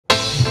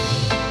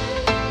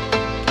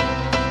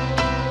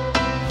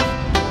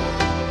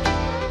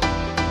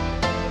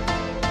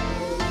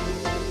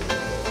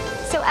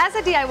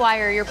a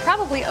DIYer, you're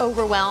probably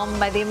overwhelmed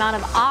by the amount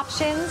of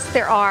options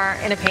there are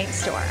in a paint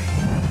store.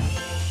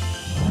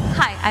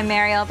 Hi, I'm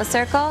Marielle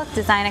Basurco,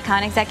 Design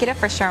Account Executive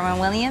for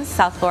Sherwin-Williams,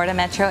 South Florida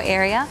metro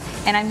area,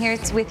 and I'm here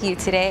with you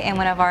today in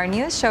one of our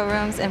newest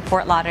showrooms in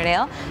Fort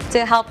Lauderdale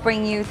to help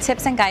bring you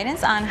tips and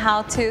guidance on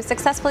how to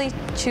successfully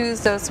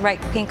choose those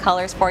right paint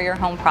colors for your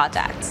home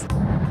projects.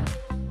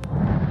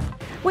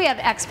 We have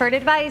expert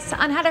advice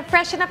on how to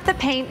freshen up the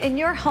paint in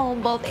your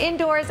home, both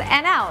indoors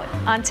and out,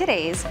 on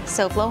today's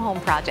SoFlo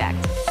Home Project.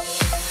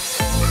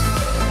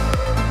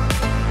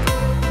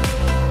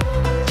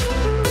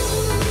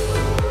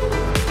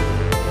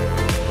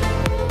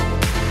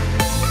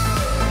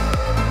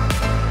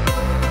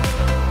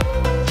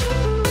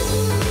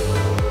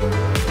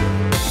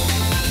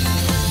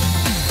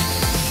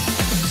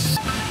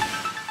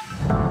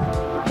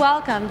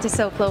 Welcome to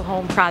SoFlo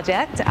Home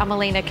Project. I'm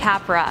Alena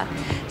Capra.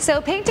 So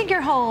painting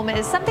your home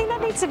is something that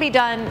needs to be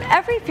done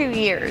every few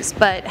years,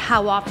 but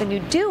how often you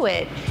do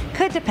it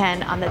could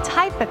depend on the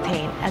type of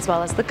paint as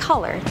well as the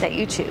color that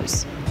you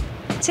choose.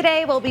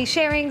 Today we'll be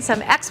sharing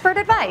some expert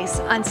advice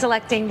on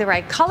selecting the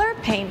right color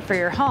paint for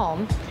your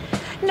home,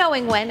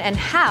 knowing when and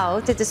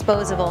how to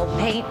dispose of old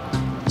paint,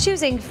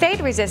 choosing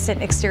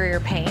fade-resistant exterior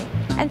paint,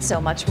 and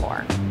so much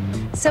more.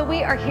 So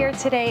we are here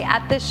today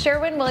at the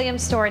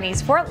Sherwin-Williams store in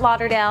East Fort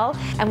Lauderdale,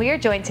 and we are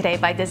joined today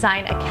by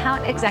Design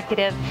Account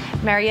Executive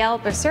Marielle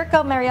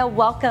Basurco. Marielle,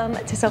 welcome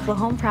to SoFlo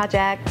Home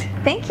Project.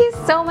 Thank you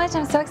so much.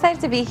 I'm so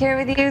excited to be here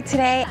with you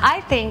today.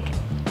 I think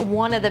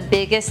one of the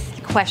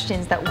biggest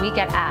questions that we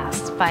get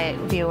asked by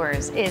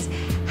viewers is,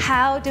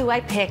 how do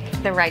I pick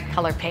the right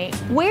color paint?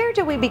 Where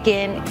do we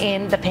begin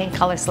in the paint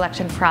color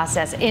selection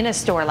process in a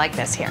store like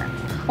this here?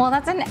 Well,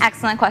 that's an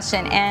excellent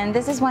question, and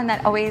this is one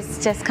that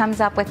always just comes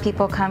up with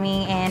people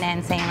coming in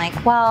and saying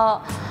like,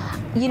 well,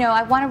 you know,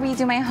 I want to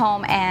redo my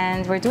home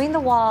and we're doing the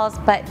walls,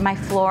 but my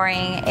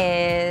flooring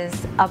is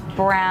a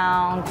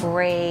brown,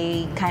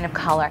 gray kind of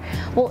color.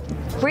 Well,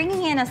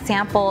 bringing in a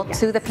sample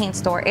to the paint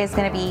store is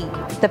going to be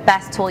the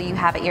best tool you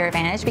have at your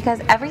advantage,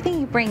 because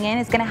everything you bring in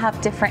is going to have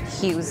different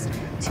hues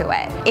to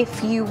it.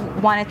 If you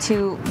wanted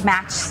to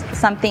match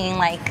something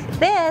like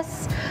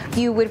this,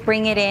 you would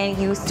bring it in,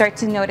 you start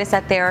to notice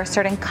that there are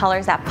certain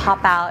colors that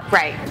pop out.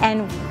 Right.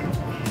 And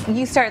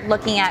you start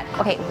looking at,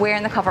 okay, where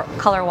in the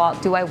color wall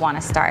do I want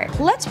to start?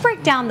 Let's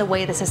break down the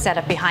way this is set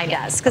up behind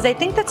us, because I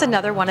think that's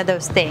another one of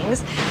those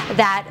things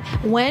that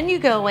when you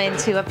go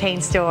into a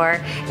paint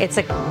store, it's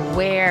like,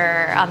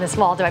 where on this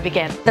wall do I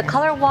begin? The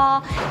color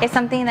wall is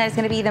something that is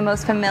going to be the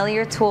most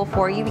familiar tool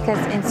for you, because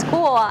in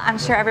school, I'm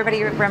sure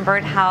everybody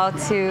remembered how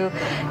to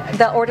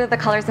order the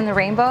colors in the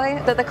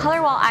rainbow. The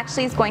color wall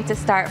actually is going to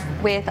start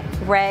with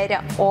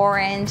red,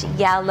 orange,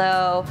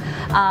 yellow.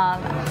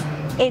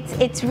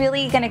 It's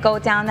really going to go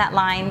down that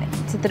line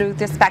through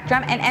the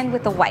spectrum and end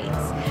with the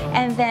whites.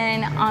 And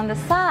then on the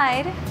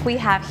side, we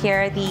have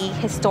here the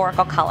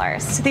historical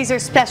colors. So these are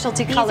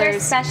specialty colors? These are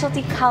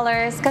specialty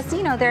colors, because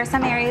you know, there are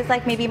some areas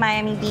like maybe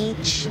Miami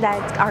Beach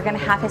that are going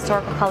to have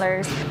historical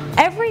colors.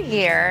 Every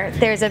year,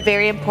 there's a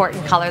very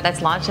important color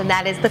that's launched, and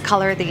that is the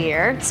color of the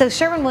year. So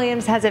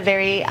Sherwin-Williams has a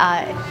very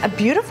a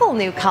beautiful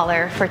new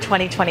color for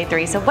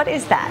 2023. So what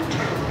is that?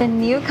 The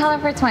new color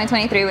for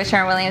 2023 with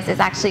Sherwin-Williams is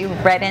actually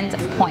Reddened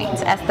Point,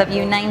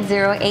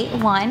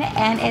 SW9081,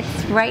 and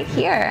it's right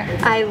here.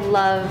 I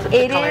love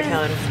the color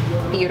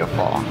tone.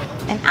 Beautiful.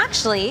 And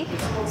actually,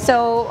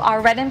 so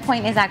our Reddened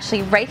Point is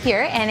actually right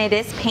here, and it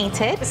is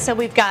painted. So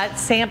we've got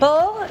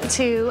sample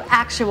to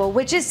actual,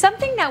 which is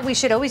something that we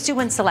should always do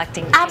when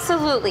selecting.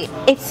 Absolutely.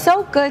 It's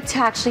so good to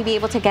actually be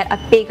able to get a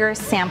bigger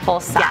sample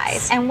size.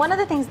 Yes. And one of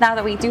the things now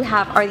that we do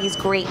have are these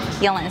great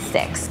peel and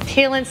sticks.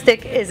 Peel and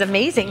stick is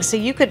amazing, so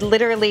you could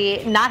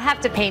literally not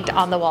have to paint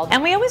on the wall.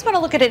 And we always want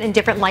to look at it in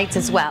different lights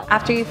as well.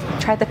 After you've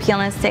tried the peel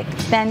and stick,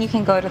 then you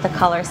can go to the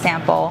color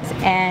sample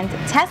and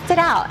test it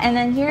out. And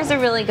then here's a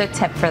really good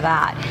tip for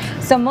that.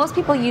 So most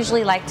people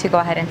usually like to go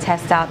ahead and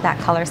test out that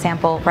color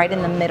sample right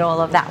in the middle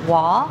of that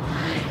wall,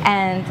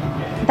 and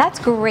that's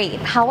great.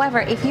 However,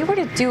 if you were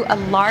to do a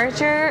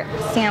larger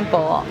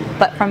sample,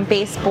 but from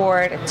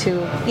baseboard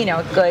to, you know,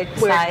 a good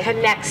where size, it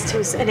connects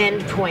to an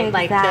end point,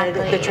 exactly,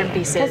 like the trim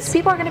pieces. Because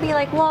people are going to be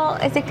like, well,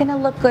 is it going to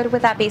look good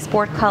with that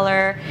baseboard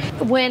color?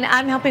 When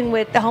I'm helping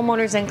with the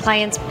homeowners and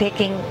clients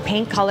picking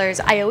paint colors,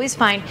 I always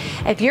find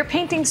if you're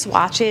painting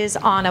swatches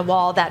on a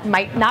wall that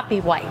might not be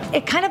white,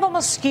 it kind of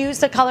almost skews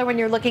the color when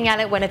you're looking at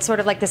it, when it's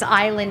sort of like this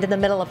island in the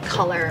middle of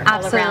color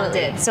all around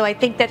it. So I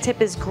think that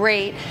tip is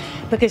great,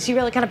 because you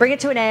really kind of bring it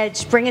to an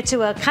edge, bring it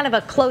to a kind of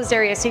a closed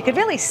area, so you could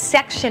really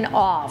section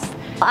off.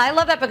 I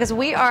love that, because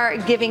we are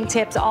giving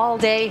tips all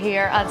day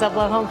here on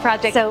SoFlo Home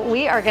Project, so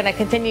we are going to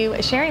continue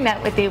sharing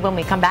that with you when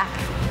we come back.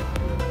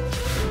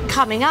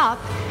 Coming up,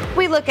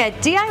 we look at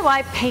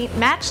DIY paint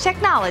match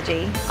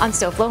technology on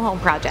SoFlo Home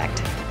Project.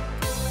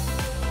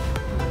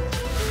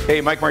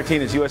 Hey, Mike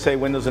Martinez, USA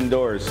Windows and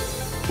Doors.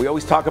 We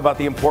always talk about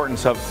the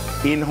importance of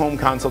in-home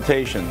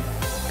consultation.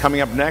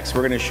 Coming up next,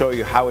 we're going to show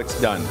you how it's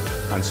done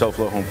on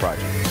SoFlo Home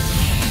Project.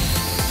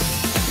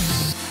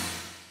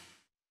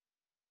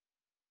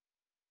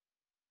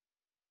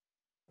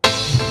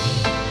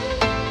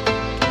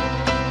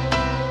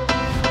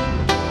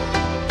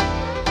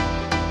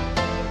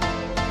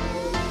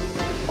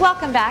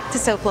 Welcome back to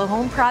SoFlo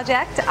Home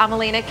Project. I'm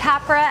Alena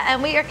Capra,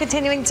 and we are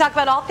continuing to talk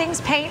about all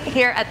things paint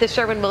here at the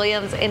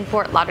Sherwin-Williams in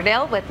Fort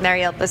Lauderdale with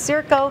Marielle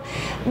Basurco.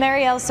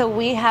 Marielle, so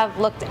we have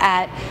looked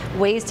at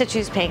ways to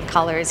choose paint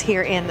colors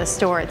here in the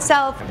store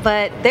itself,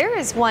 but there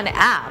is one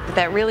app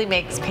that really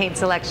makes paint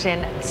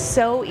selection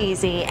so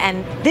easy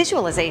and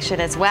visualization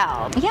as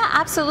well. Yeah,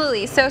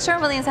 absolutely. So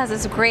Sherwin-Williams has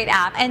this great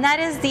app, and that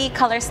is the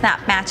Color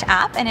Snap Match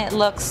app, and it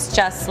looks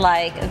just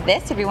like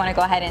this if you want to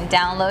go ahead and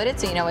download it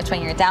so you know which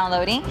one you're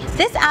downloading.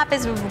 This app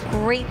is a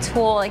great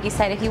tool, like you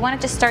said, if you want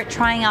to just start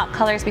trying out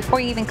colors before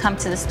you even come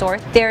to the store.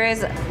 There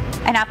is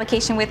an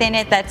application within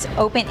it that's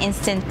Open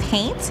Instant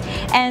Paint,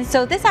 and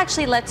so this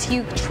actually lets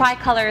you try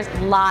colors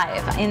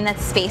live in that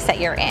space that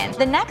you're in.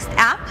 The next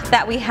app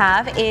that we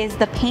have is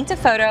the Paint a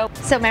Photo.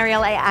 So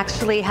Marielle, I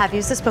actually have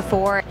used this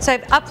before. So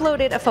I've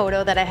uploaded a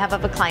photo that I have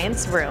of a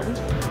client's room.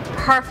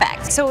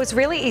 Perfect. So it's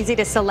really easy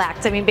to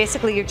select. I mean,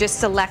 basically you're just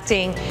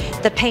selecting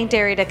the paint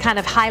area to kind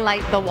of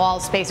highlight the wall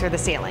space or the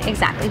ceiling.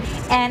 Exactly.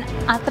 And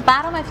at the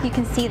bottom, if you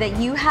can see that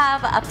you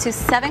have up to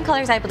 7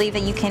 colors, I believe,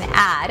 that you can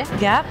add.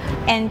 Yep.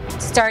 And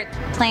start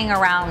playing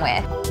around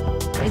with.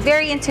 It's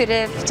very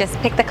intuitive, just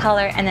pick the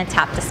color and then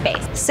tap the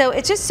space. So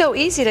it's just so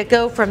easy to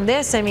go from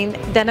this. I mean,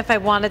 then if I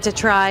wanted to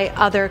try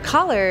other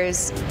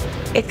colors,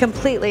 it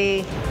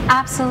completely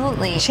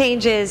absolutely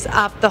changes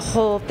up the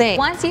whole thing.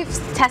 Once you've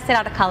tested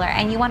out a color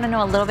and you want to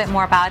know a little bit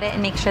more about it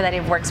and make sure that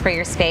it works for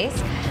your space,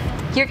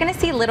 you're going to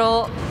see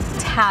little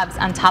tabs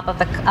on top of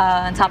the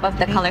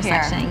color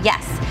section.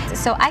 Yes.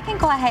 So I can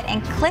go ahead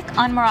and click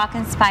on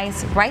Moroccan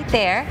Spice right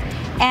there,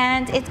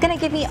 and it's going to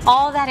give me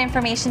all that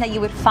information that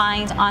you would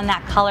find on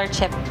that color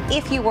chip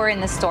if you were in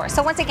the store.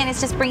 So once again,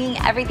 it's just bringing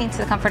everything to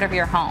the comfort of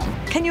your home.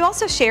 Can you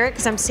also share it?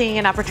 Because I'm seeing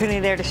an opportunity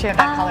there to share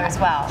that color as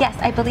well. Yes,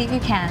 I believe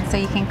you can. So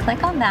you can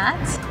click on that.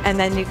 And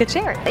then you could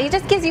share it. It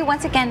just gives you,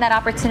 once again, that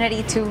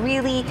opportunity to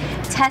really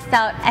test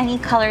out any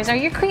colors or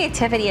your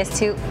creativity as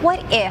to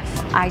what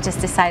if I just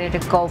decided to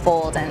go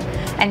bold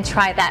and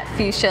try that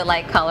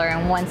fuchsia-like color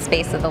in one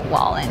space of the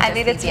wall. And I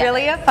mean, it's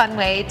really a fun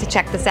way to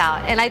check this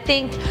out. And I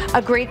think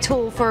a great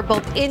tool for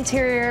both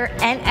interior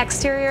and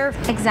exterior.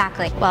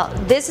 Exactly. Well,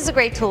 this is a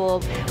great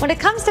tool. When it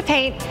comes to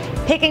paint,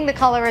 picking the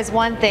color is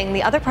one thing.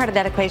 The other part of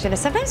that equation is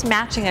sometimes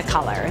matching a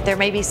color. There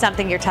may be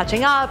something you're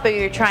touching up, or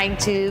you're trying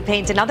to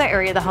paint another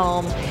area of the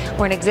home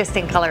where an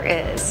existing color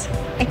is.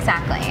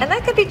 Exactly. And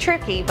that could be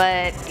tricky,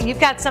 but you've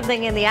got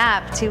something in the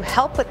app to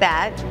help with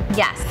that.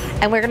 Yes.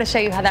 And we're going to show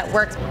you how that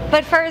works.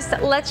 But first,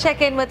 let's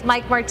check in with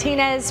Mike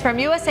Martinez from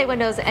USA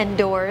Windows and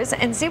Doors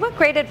and see what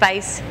great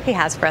advice he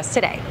has for us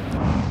today.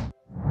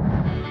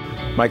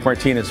 Mike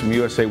Martinez from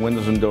USA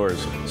Windows and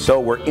Doors. So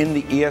we're in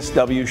the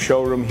ESW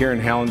showroom here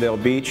in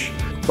Hallandale Beach.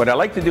 What I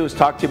like to do is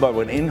talk to you about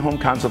what in-home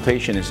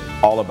consultation is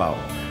all about.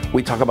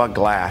 We talk about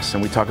glass,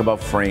 and we talk about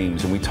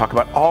frames, and we talk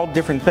about all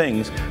different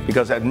things,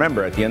 because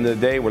remember, at the end of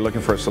the day, we're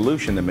looking for a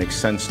solution that makes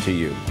sense to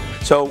you.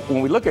 So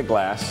when we look at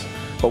glass,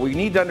 what we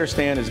need to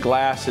understand is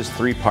glass is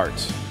 3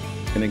 parts.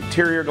 An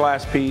interior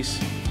glass piece,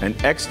 an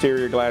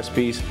exterior glass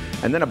piece,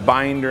 and then a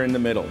binder in the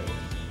middle.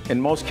 In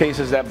most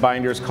cases, that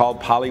binder is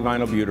called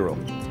polyvinyl butyryl.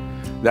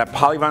 That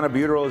polyvinyl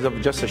butyryl is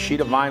just a sheet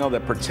of vinyl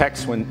that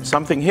protects when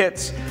something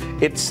hits,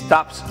 it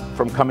stops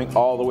from coming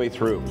all the way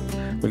through.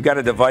 We've got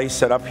a device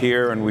set up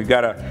here, and we've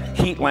got a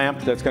heat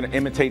lamp that's going to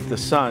imitate the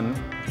sun.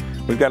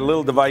 We've got a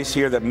little device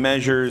here that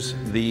measures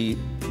the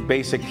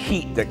basic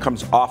heat that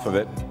comes off of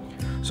it.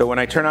 So when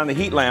I turn on the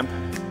heat lamp,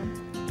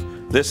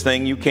 this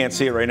thing, you can't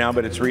see it right now,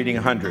 but it's reading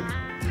 100.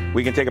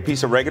 We can take a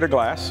piece of regular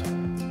glass,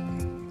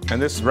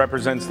 and this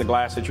represents the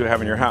glass that you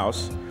have in your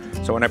house.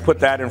 So when I put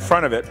that in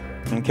front of it,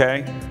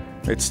 okay,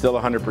 it's still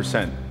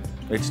 100%.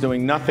 It's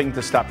doing nothing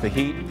to stop the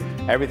heat.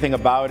 Everything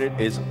about it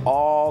is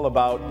all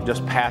about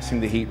just passing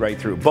the heat right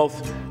through.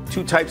 Both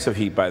 2 types of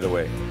heat, by the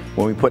way.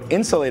 When we put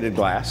insulated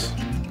glass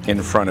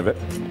in front of it,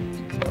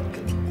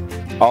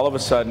 all of a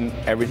sudden,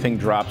 everything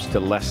drops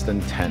to less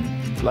than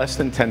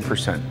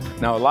 10%.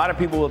 Now, a lot of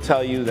people will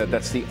tell you that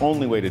that's the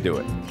only way to do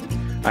it.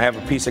 I have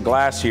a piece of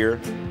glass here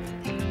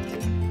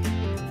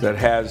that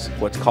has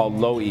what's called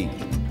low E.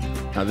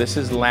 Now, this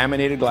is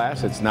laminated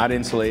glass. It's not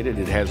insulated.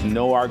 It has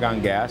no argon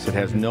gas. It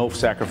has no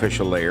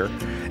sacrificial layer.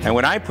 And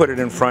when I put it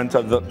in front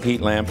of the heat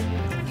lamp,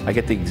 I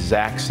get the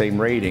exact same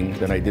rating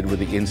that I did with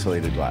the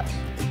insulated glass.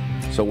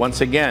 So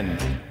once again,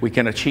 we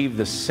can achieve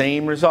the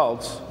same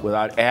results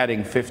without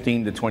adding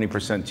 15 to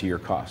 20% to your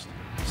cost.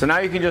 So now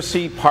you can just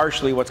see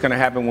partially what's going to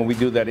happen when we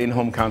do that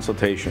in-home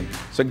consultation.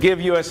 So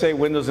give USA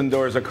Windows and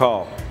Doors a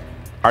call.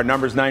 Our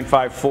number is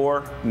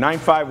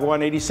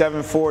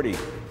 954-951-8740.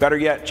 Better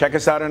yet, check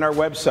us out on our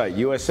website,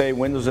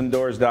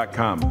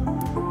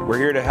 usawindowsanddoors.com. We're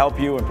here to help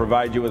you and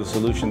provide you with a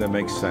solution that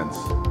makes sense.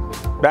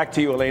 Back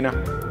to you, Alena.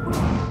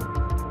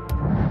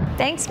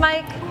 Thanks,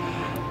 Mike.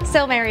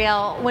 So,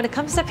 Marielle, when it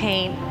comes to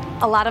paint,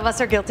 a lot of us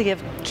are guilty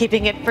of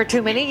keeping it for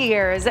too many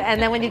years,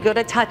 and then when you go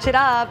to touch it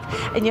up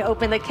and you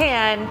open the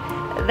can,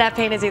 that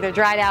paint is either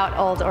dried out,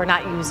 old, or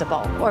not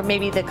usable, or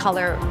maybe the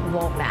color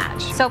won't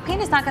match. So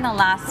paint is not going to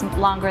last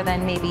longer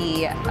than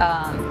maybe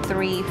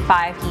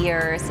 3-5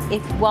 years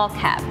if well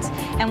kept.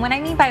 And what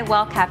I mean by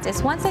well kept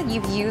is once that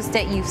you've used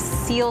it, you've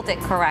sealed it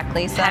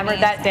correctly. So Hammered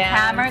that down.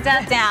 Hammered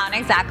that down,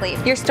 exactly.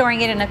 You're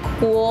storing it in a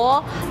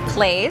cool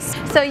place.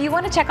 So you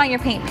want to check on your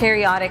paint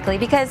periodically,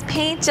 because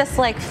paint, just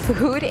like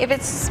food, if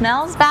it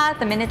smells bad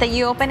the minute that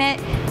you open it,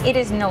 it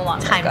is no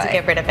longer Time good. to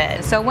get rid of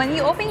it. So when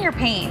you open your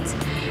paint,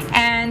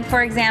 and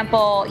for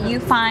example, you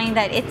find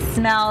that it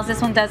smells,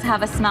 this one does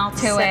have a smell to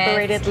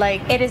Separated, it.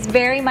 like. It is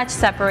very much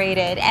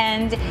separated,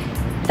 and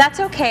that's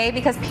okay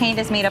because paint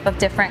is made up of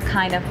different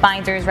kind of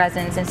binders,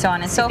 resins, and so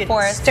on and so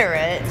forth. Stir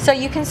it. So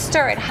you can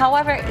stir it.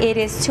 However, it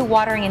is too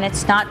watering and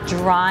it's not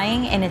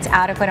drying in its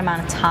adequate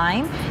amount of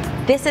time.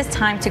 This is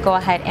time to go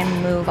ahead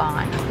and move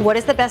on. What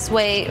is the best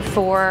way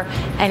for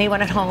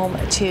anyone at home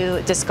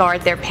to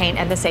discard their paint,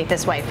 and the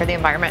safest way for the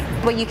environment?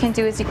 What you can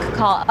do is you could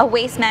call a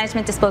waste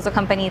management disposal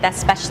company that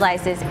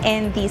specializes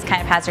in these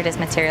kind of hazardous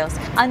materials.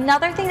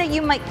 Another thing that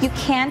you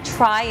can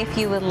try if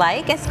you would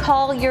like is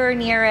call your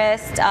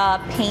nearest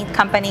paint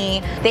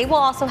company. They will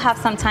also have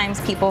sometimes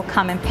people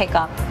come and pick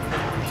up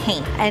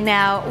paint. And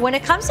now, when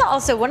it comes to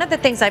also, one of the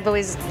things I've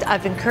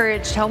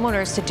encouraged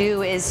homeowners to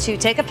do is to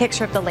take a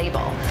picture of the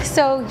label.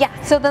 So yeah,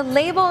 so the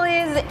label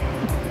is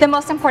the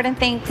most important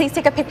thing. Please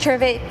take a picture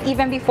of it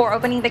even before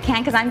opening the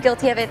can, because I'm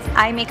guilty of it.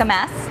 I make a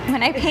mess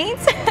when I paint.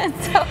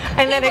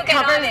 And then it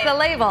covers the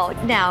label.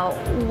 Now,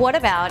 what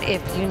about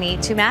if you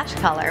need to match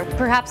color?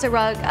 Perhaps a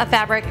rug, a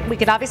fabric. We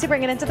could obviously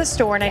bring it into the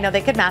store, and I know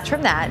they could match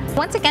from that.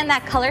 Once again,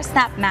 that Color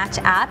Snap Match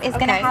app is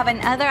going to have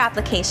another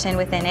application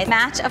within it.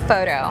 Match a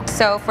photo.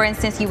 So for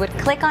instance, you would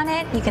click on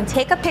it, you can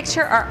take a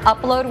picture or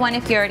upload one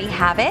if you already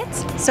have it.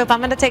 So if I'm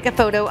going to take a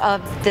photo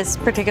of this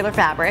particular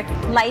fabric.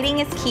 Lighting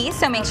is key,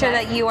 so make sure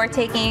that you are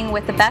taking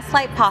with the best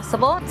light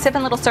possible.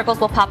 7 little circles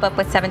will pop up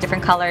with 7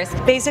 different colors.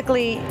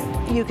 Basically,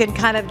 you can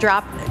kind of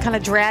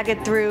drag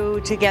it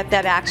through to get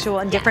that actual,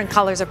 and different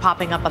colors are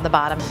popping up on the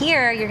bottom.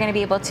 Here, you're going to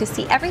be able to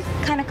see every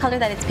kind of color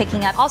that it's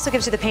picking up. Also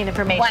gives you the paint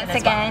information. Once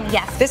again,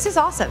 yes. This is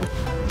awesome.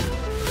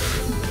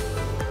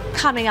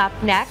 Coming up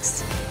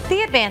next,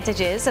 the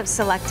advantages of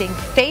selecting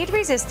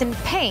fade-resistant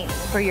paint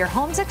for your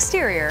home's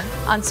exterior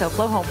on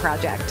SoFlo Home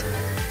Project.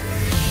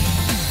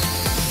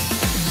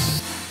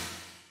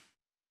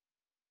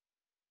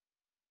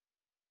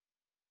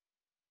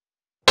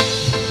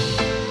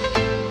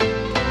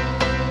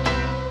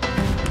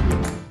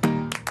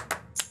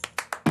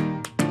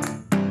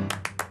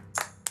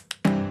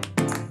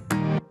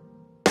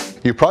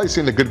 You've probably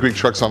seen the Good Greek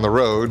trucks on the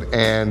road,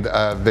 and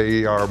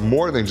they are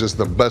more than just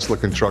the best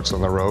looking trucks on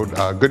the road.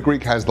 Good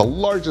Greek has the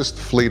largest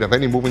fleet of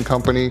any moving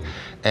company,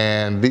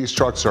 and these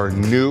trucks are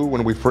new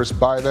when we first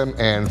buy them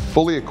and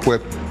fully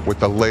equipped with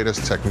the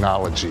latest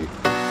technology.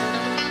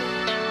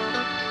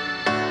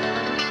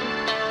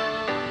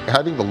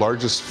 Having the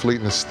largest fleet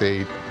in the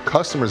state,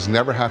 customers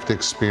never have to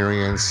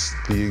experience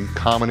the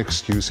common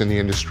excuse in the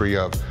industry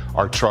of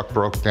our truck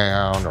broke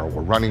down or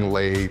we're running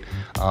late.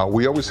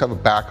 We always have a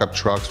backup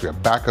trucks, we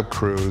have backup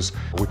crews,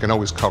 we can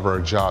always cover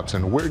our jobs,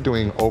 and we're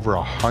doing over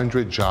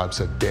 100 jobs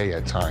a day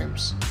at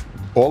times.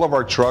 All of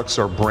our trucks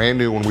are brand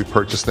new when we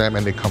purchase them,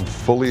 and they come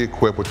fully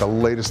equipped with the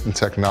latest in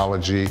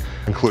technology,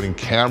 including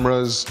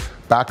cameras,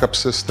 backup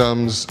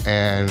systems,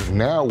 and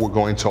now we're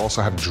going to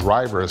also have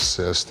driver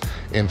assist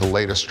in the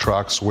latest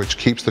trucks, which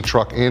keeps the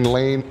truck in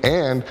lane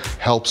and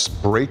helps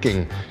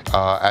braking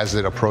as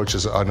it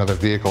approaches another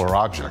vehicle or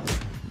object.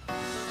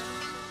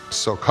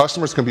 So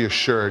customers can be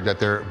assured that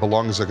their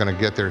belongings are going to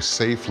get there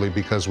safely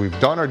because we've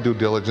done our due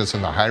diligence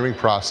in the hiring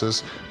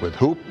process with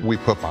who we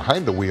put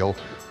behind the wheel,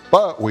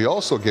 but we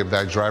also give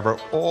that driver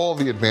all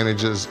the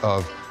advantages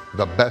of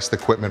the best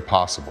equipment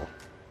possible.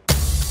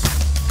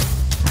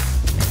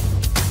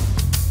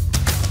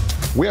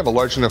 We have a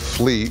large enough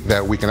fleet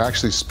that we can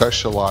actually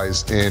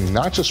specialize in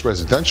not just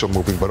residential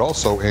moving, but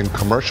also in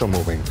commercial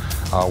moving.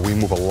 We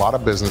move a lot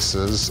of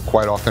businesses,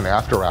 quite often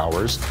after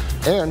hours,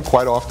 and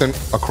quite often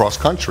across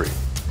country.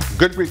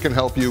 Good Greek can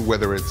help you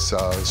whether it's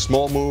a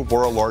small move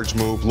or a large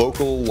move,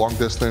 local, long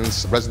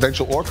distance,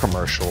 residential or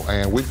commercial,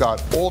 and we've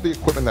got all the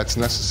equipment that's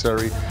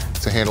necessary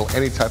to handle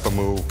any type of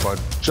move,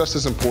 but just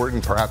as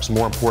important, perhaps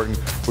more important,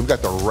 we've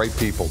got the right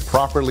people,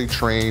 properly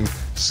trained,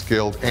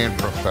 skilled, and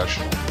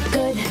professional.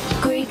 Good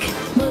Greek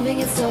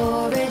Moving and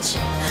Storage,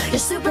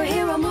 your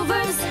superhero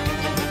movers.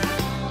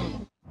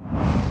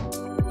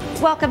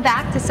 Welcome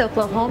back to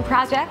SoFlo Home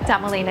Project.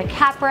 I'm Alena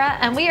Capra,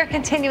 and we are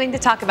continuing to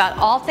talk about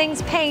all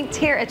things paint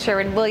here at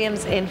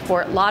Sherwin-Williams in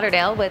Fort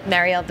Lauderdale with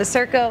Marielle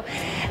Vicirco.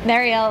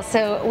 Marielle,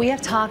 so we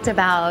have talked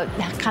about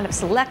kind of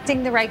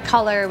selecting the right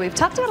color. We've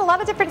talked about a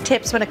lot of different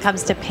tips when it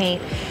comes to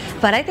paint,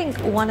 but I think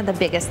one of the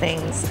biggest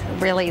things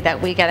really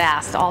that we get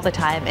asked all the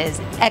time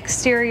is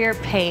exterior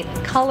paint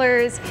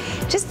colors,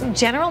 just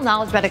general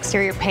knowledge about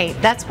exterior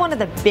paint. That's one of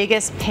the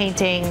biggest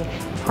painting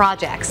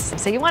projects,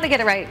 so you want to get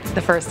it right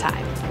the first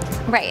time.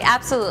 Right,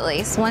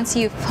 absolutely. So once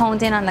you've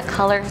honed in on the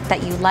color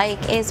that you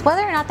like, is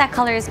whether or not that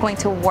color is going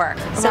to work.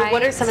 So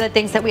what are some of the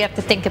things that we have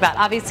to think about?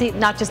 Obviously,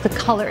 not just the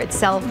color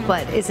itself,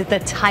 but is it the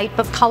type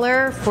of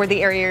color for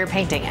the area you're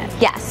painting in?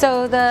 Yeah,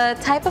 so the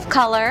type of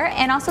color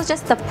and also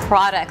just the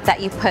product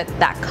that you put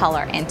that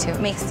color into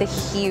makes a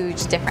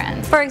huge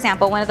difference. For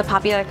example, one of the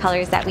popular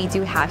colors that we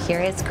do have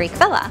here is Greek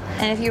Villa.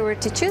 And if you were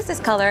to choose this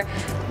color,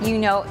 you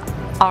know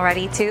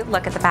already to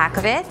look at the back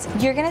of it,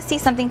 you're gonna see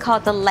something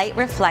called the light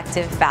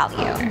reflective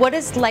value. What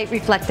does light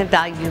reflective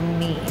value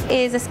mean? It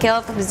is a scale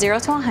of 0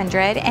 to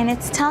 100, and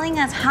it's telling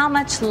us how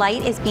much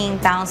light is being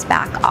bounced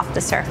back off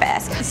the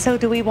surface. So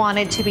do we want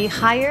it to be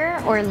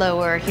higher or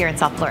lower here in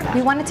South Florida?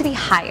 We want it to be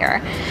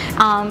higher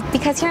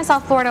because here in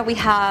South Florida we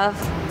have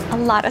a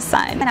lot of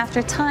sun, and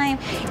after time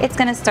it's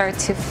going to start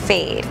to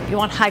fade. You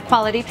want high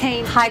quality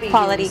paint, high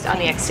quality on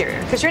the exterior,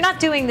 because you're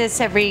not doing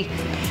this every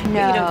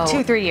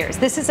 2-3 years.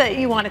 This is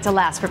you want it to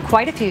last for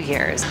quite a few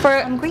years.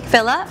 For Greek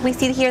Villa, we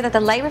see here that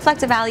the light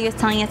reflective value is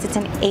telling us it's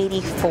an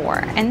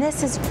 84, and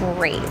this is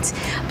great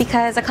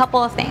because a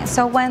couple of things.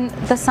 So when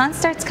the sun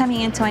starts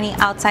coming into any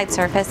outside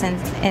surface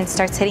and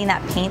starts hitting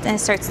that paint and it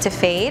starts to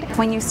fade,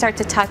 when you start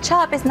to touch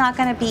up, it's not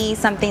going to be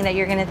something that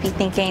you're going to be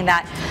thinking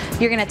that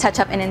you're going to touch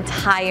up an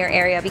entire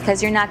area,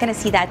 because you're not going to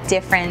see that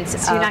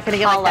difference. So you're not going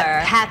to get like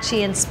that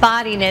patchy and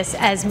spottiness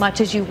as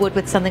much as you would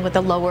with something with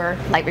a lower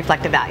light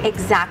reflective value.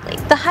 Exactly.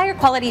 The higher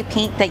quality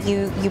paint that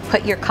you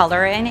put your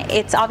color in,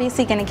 it's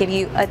obviously going to give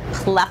you a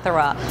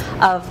plethora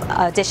of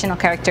additional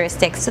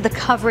characteristics. So the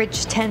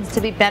coverage tends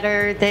to be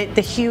better,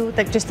 the hue,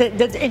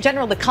 in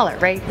general the color,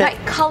 right? Right.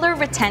 Color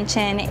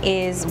retention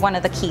is one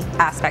of the key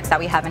aspects that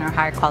we have in our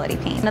higher quality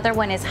paint. Another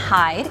one is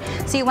hide.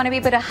 So you want to be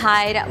able to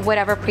hide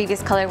whatever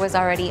previous color was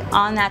already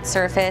on that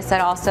surface,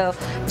 that also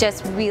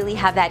just really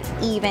have that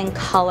even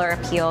color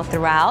appeal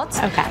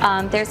throughout.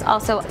 Okay. There's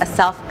also a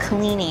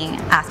self-cleaning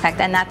aspect,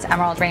 and that's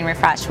Emerald Rain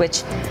Refresh,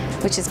 which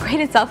is great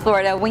in South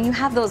Florida. When you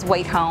have those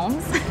white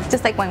homes,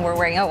 just like when we're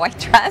wearing a white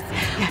dress,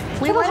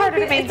 it's a little harder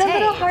to maintain. It's a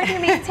little hard to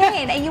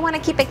maintain, and you want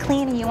to keep it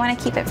clean and you want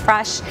to keep it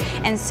fresh.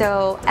 And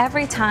so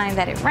every time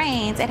that it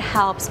rains, it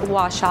helps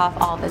wash off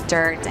all the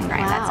dirt and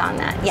grime that's on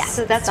that. Yes,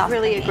 so that's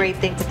really a great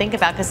thing to think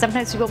about, because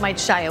sometimes people might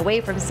shy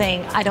away from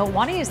saying, I don't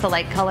want to use the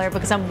light color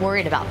because I'm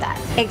worried about that.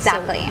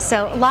 Exactly.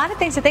 So a lot of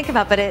things to think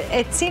about, but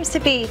it seems to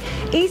be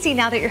easy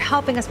now that you're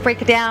helping us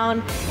break it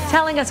down,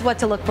 telling us what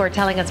to look for,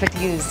 telling us what to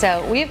use.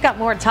 So we've got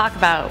more to talk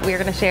about. We're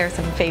going to share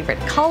some favorite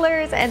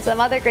colors and some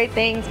other great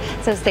things,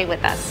 so stay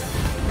with us.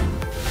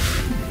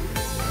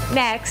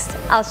 Next,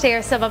 I'll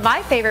share some of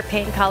my favorite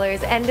paint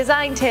colors and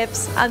design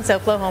tips on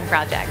SoFlo Home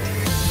Project.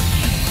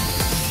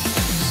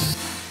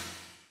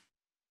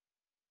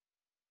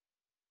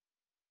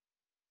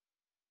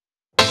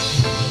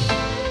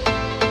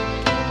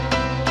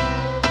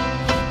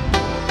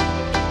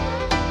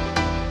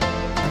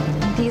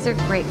 These are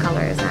great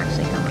colors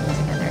actually going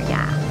together,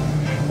 yeah.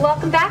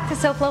 Welcome back to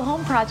SoFlo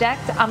Home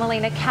Project. I'm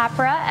Alena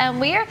Capra, and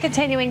we are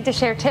continuing to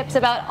share tips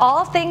about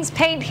all things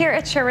paint here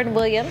at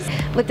Sherwin-Williams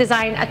with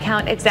Design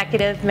Account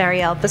Executive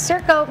Marielle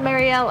Basurco.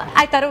 Marielle,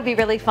 I thought it would be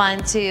really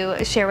fun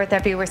to share with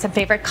our viewers some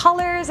favorite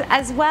colors,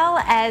 as well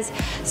as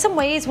some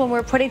ways when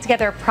we're putting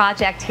together a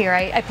project here.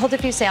 I pulled a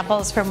few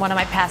samples from one of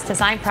my past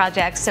design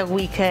projects so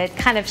we could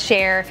kind of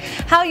share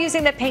how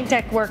using the paint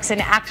deck works in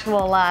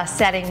actual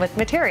setting with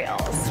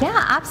materials.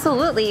 Yeah,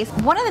 absolutely.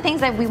 One of the things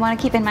that we want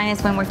to keep in mind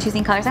is when we're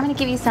choosing colors, I'm going to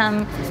give you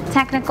some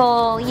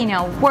technical,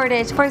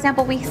 wordage. For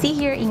example, we see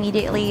here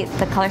immediately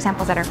the color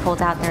samples that are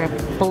pulled out, they're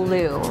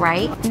blue,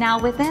 right? Now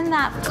within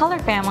that color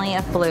family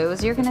of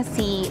blues, you're going to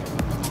see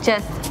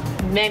just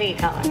many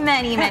colors.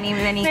 Many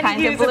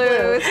kinds of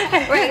blues.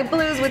 Right,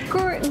 blues with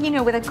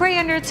with a gray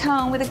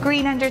undertone, with a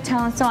green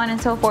undertone, so on and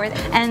so forth.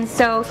 And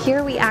so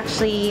here we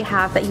actually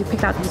have that you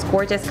picked out these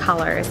gorgeous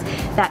colors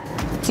that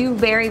do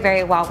very,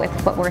 very well with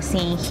what we're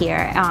seeing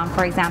here.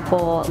 For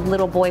example,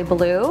 Little Boy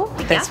Blue.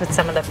 This with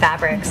some of the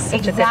fabrics.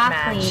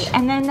 Exactly.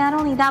 And then not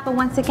only that, but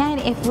once again,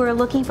 if we're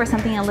looking for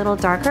something a little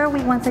darker,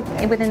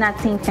 within that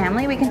same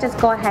family, we can just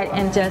go ahead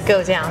and just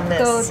go down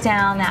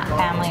that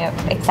family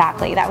of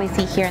exactly that we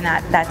see here in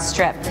that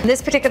strip. In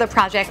this particular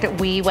project,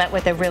 we went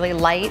with a really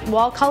light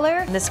wall color.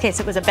 In this case,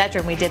 it was a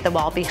bedroom. We did the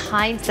wall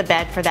behind the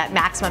bed for that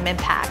maximum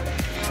impact,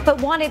 but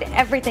wanted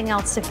everything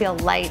else to feel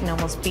light and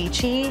almost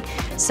beachy.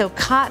 So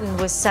cotton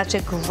was such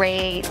a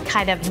great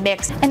kind of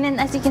mix. And then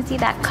as you can see,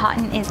 that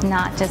cotton is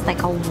not just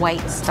like a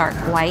white, stark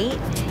white.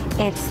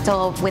 It's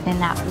still within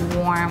that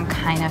warm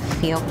kind of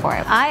feel for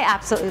it. I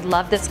absolutely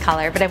love this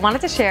color, but I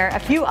wanted to share a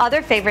few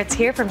other favorites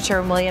here from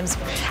Sherwin-Williams.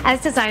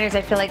 As designers,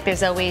 I feel like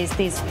there's always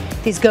these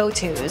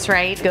go-tos,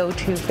 right?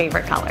 Go-to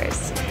favorite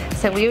colors.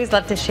 So we always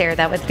love to share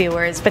that with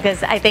viewers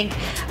because I think,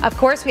 of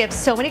course, we have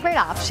so many great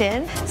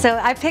options. So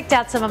I picked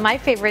out some of my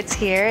favorites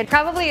here and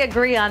probably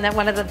agree on that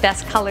one of the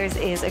best colors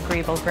is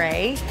agreeable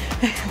gray.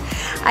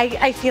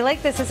 I feel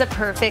like this is a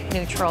perfect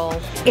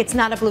neutral. It's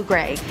not a blue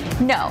gray.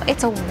 No,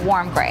 it's a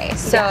warm gray.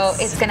 So Yes.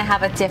 it's going to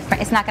have a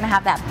different, it's not going to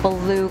have that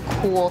blue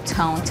cool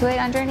tone to it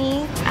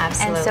underneath.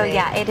 Absolutely. And so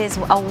yeah, it is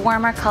a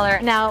warmer color.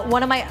 Now,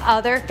 one of my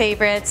other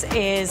favorites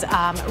is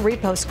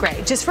repost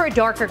gray, just for a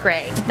darker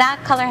gray. That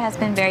color has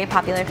been very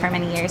popular for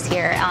many years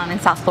here in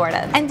South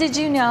Florida. And did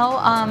you know,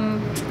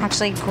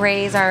 actually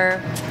grays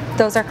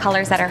those are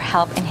colors that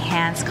help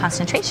enhance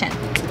concentration.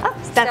 Oh,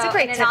 that's So a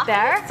great in tip an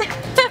there. office,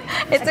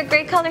 it's a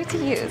great color to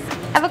use.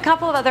 I have a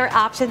couple of other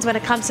options when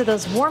it comes to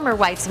those warmer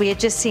whites. We had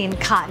just seen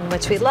cotton,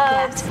 which we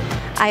loved.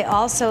 Yes. I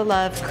also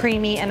love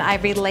creamy and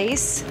ivory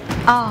lace,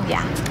 Oh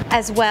yeah.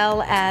 as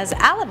well as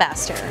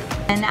alabaster.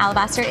 And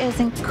alabaster is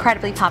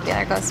incredibly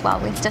popular. It goes well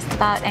with just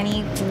about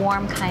any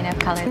warm kind of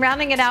color.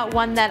 Rounding it out,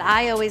 one that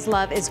I always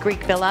love is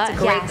Greek Villa. A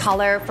great Yes.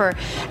 color for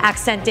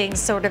accenting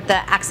sort of the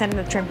accent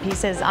and the trim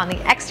pieces on the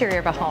exterior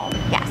of a home.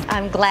 Yes.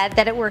 I'm glad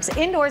that it works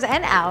indoors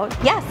and out.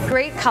 Yes.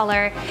 Great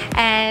color.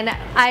 And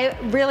I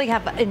really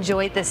have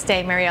enjoyed this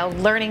day, Mario,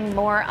 learning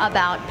more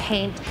about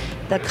paint,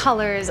 the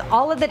colors,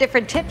 all of the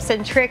different tips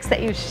and tricks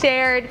that you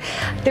shared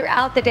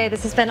throughout the day.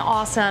 This has been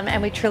awesome,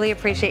 and we truly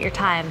appreciate your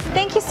time.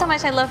 Thank you so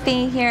much. I love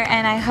being here,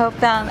 and I hope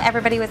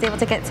everybody was able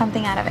to get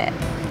something out of it.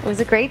 It was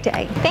a great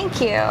day.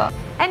 Thank you.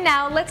 And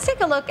now let's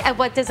take a look at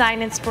what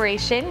design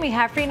inspiration we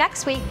have for you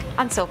next week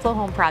on SoFlo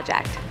Home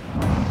Project.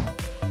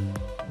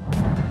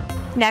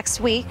 Next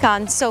week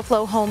on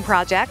SoFlo Home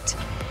Project,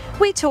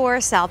 we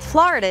tour South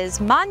Florida's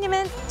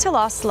Monument to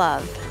Lost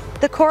Love,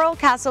 the Coral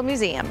Castle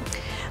Museum.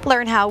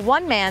 Learn how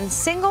one man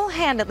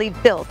single-handedly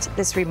built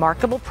this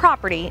remarkable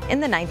property in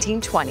the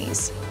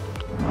 1920s.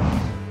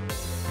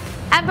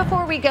 And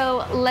before we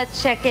go,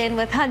 let's check in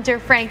with Hunter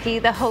Frankie,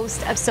 the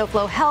host of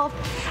SoFlo Health,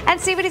 and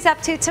see what he's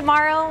up to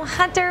tomorrow.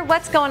 Hunter,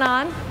 what's going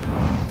on?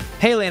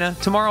 Hey Alena,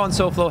 tomorrow on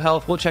SoFlo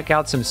Health, we'll check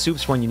out some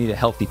soups when you need a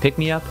healthy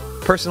pick-me-up.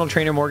 Personal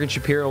trainer Morgan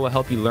Shapiro will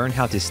help you learn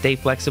how to stay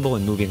flexible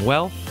and moving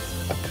well.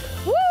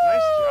 Woo!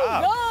 Nice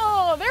job.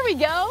 Oh, there we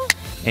go.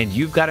 And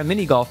you've got a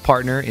mini golf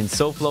partner in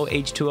SoFlo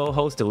H2O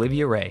host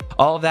Olivia Ray.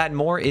 All of that and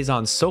more is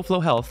on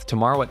SoFlo Health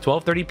tomorrow at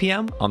 12:30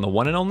 p.m. on the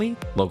one and only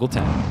Local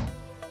 10.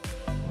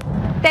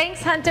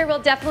 Thanks, Hunter.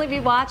 We'll definitely be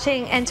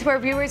watching. And to our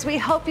viewers, we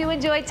hope you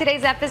enjoyed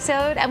today's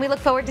episode, and we look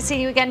forward to seeing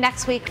you again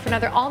next week for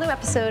another all-new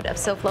episode of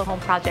SoFlo Home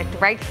Project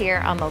right here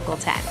on Local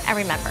 10. And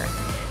remember,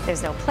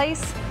 there's no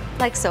place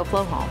like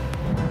SoFlo Home.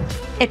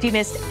 If you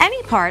missed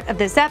any part of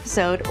this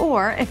episode,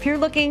 or if you're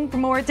looking for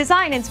more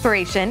design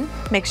inspiration,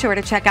 make sure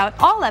to check out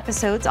all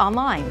episodes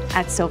online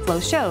at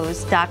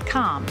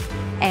SoFloShows.com.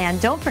 And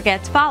don't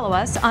forget to follow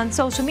us on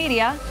social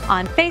media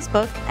on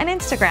Facebook and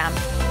Instagram.